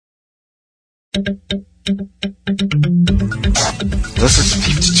This is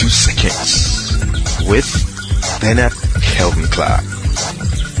 52 Seconds with Bernard Kelvin Clark.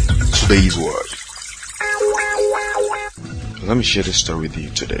 Today's word. Let me share this story with you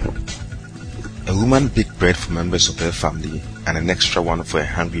today. A woman baked bread for members of her family and an extra one for a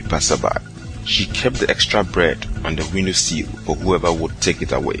hungry passerby. She kept the extra bread on the windowsill for whoever would take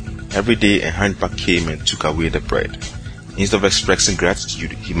it away. Every day a hunchback came and took away the bread. Instead of expressing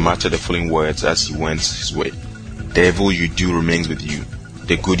gratitude, he muttered the following words as he went his way. The evil you do remains with you.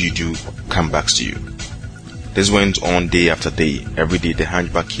 The good you do comes back to you. This went on day after day. Every day the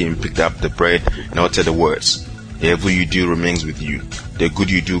hunchback came, picked up the bread and uttered the words. The evil you do remains with you. The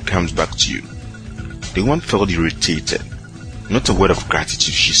good you do comes back to you. The woman felt irritated. Not a word of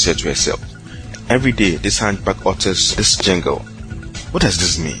gratitude, she said to herself. Every day this hunchback utters this jingle. What does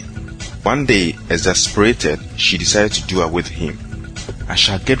this mean? One day, exasperated, she decided to do away with him. I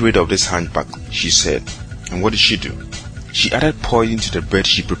shall get rid of this hunchback, she said. And what did she do? She added poison to the bread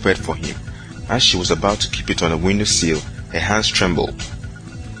she prepared for him. As she was about to keep it on the windowsill, her hands trembled.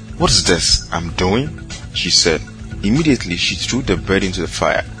 What is this I'm doing? She said. Immediately she threw the bread into the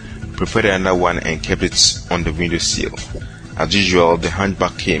fire, prepared another one and kept it on the windowsill. As usual, the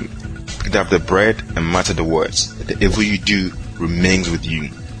hunchback came, picked up the bread and muttered the words. The evil you do remains with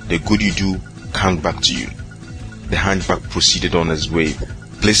you. The good you do comes back to you. The hunchback proceeded on his way,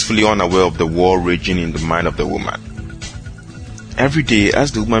 blissfully unaware of the war raging in the mind of the woman. Every day,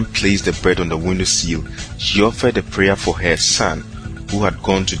 as the woman placed the bread on the windowsill, she offered a prayer for her son, who had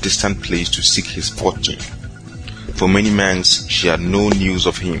gone to a distant place to seek his fortune. For many months, she had no news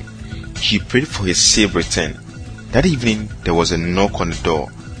of him. She prayed for his safe return. That evening, there was a knock on the door.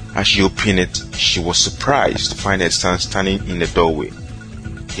 As she opened it, she was surprised to find her son standing in the doorway.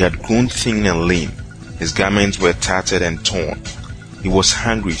 He had grown thin and lean. His garments were tattered and torn. He was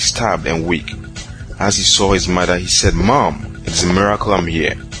hungry, starved, and weak. As he saw his mother, he said, "Mom, it's a miracle I'm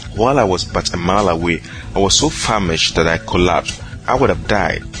here. While I was but a mile away, I was so famished that I collapsed. I would have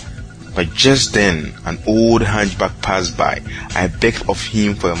died. But just then, an old hunchback passed by. I begged of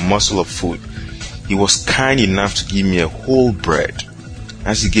him for a morsel of food. He was kind enough to give me a whole bread.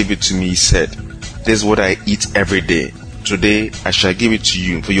 As he gave it to me, he said, 'This is what I eat every day. Today I shall give it to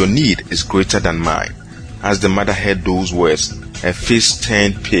you, for your need is greater than mine.' As the mother heard those words, her face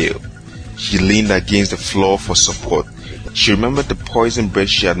turned pale. She leaned against the floor for support. She remembered the poison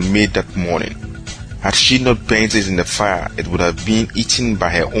bread she had made that morning. Had she not burnt it in the fire, it would have been eaten by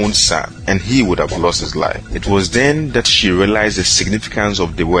her own son, and he would have lost his life. It was then that she realized the significance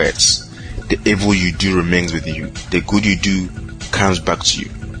of the words. The evil you do remains with you. The good you do comes back to you.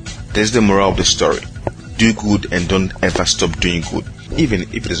 There's the moral of the story. Do good and don't ever stop doing good, even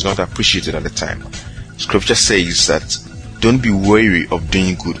if it is not appreciated at the time. Scripture says that don't be weary of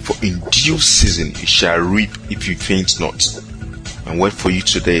doing good, for in due season you shall reap if you faint not. And word for you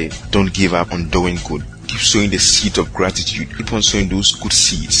today, don't give up on doing good. Keep sowing the seed of gratitude. Keep on sowing those good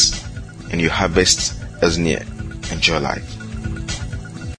seeds, and your harvest is near. Enjoy life.